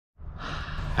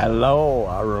Hello,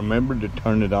 I remembered to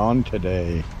turn it on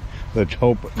today. Let's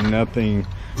hope nothing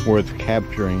worth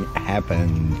capturing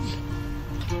happens.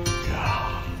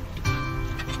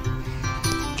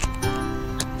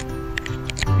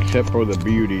 Except for the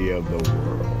beauty of the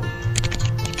world.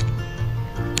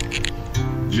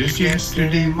 Just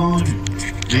yesterday morning,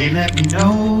 they let me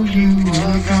know you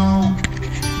were gone.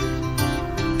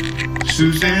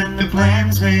 Suzanne, the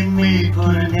plans they made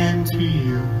put an end to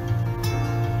you.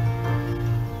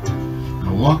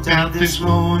 I walked out this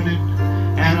morning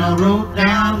and I wrote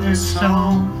down this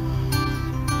song.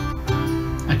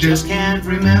 I just can't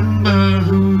remember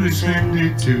who to send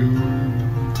it to.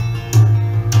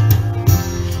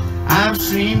 I've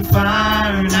seen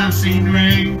fire and I've seen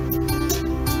rain.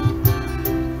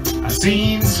 I've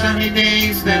seen sunny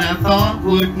days that I thought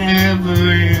would never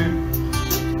end.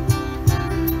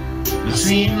 I've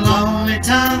seen lonely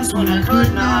times when I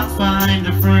could not find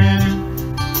a friend.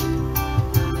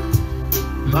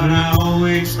 But I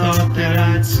always thought that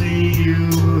I'd see you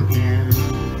again.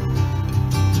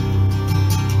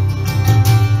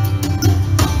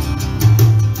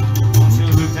 Won't you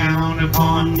look down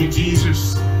upon me,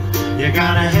 Jesus? You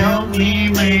gotta help me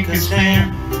make a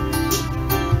stand.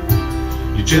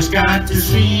 You just got to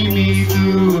see me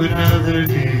through another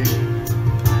day.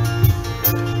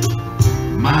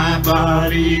 My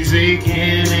body's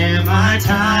aching and my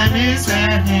time is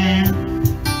at hand.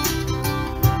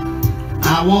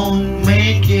 I won't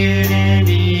make it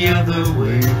any other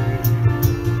way.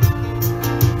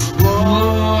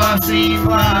 Oh, I've seen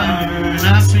fire and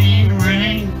I've seen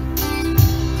rain.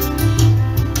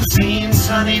 I've seen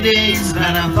sunny days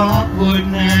that I thought would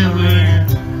never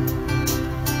end.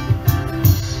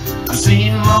 I've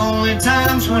seen lonely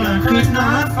times when I could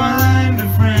not find a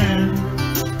friend.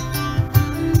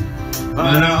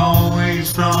 But I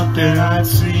always thought that I'd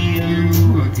see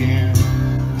you again.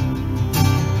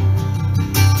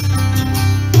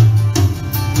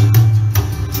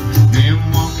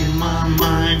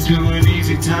 To an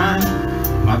easy time,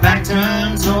 my back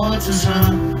turned towards the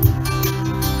sun.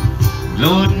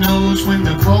 Lord knows when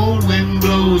the cold wind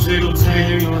blows, it'll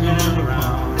tear your head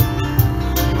around.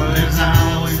 Well, there's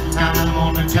always time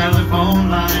on the telephone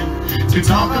line to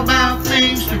talk about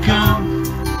things to come.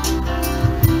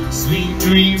 Sweet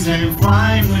dreams and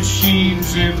flying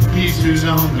machines and pieces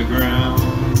on the ground.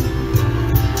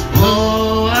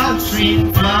 Oh, I've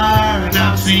seen fire and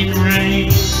I've seen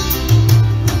rain.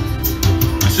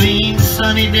 Seen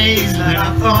sunny days that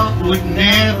I thought would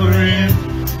never end.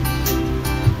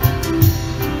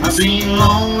 I've seen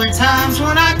lonely times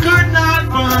when I could not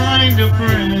find a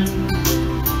friend.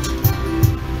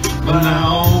 But I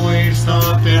always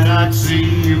thought that I'd see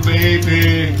you,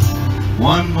 baby,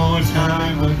 one more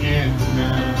time again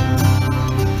now.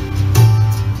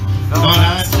 Thought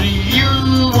I'd see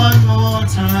you one more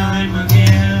time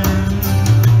again.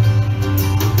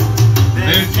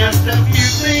 There's just a few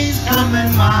things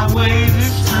coming my way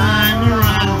this time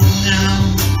around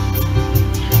now.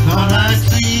 Thought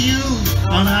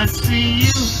I'd see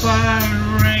you fire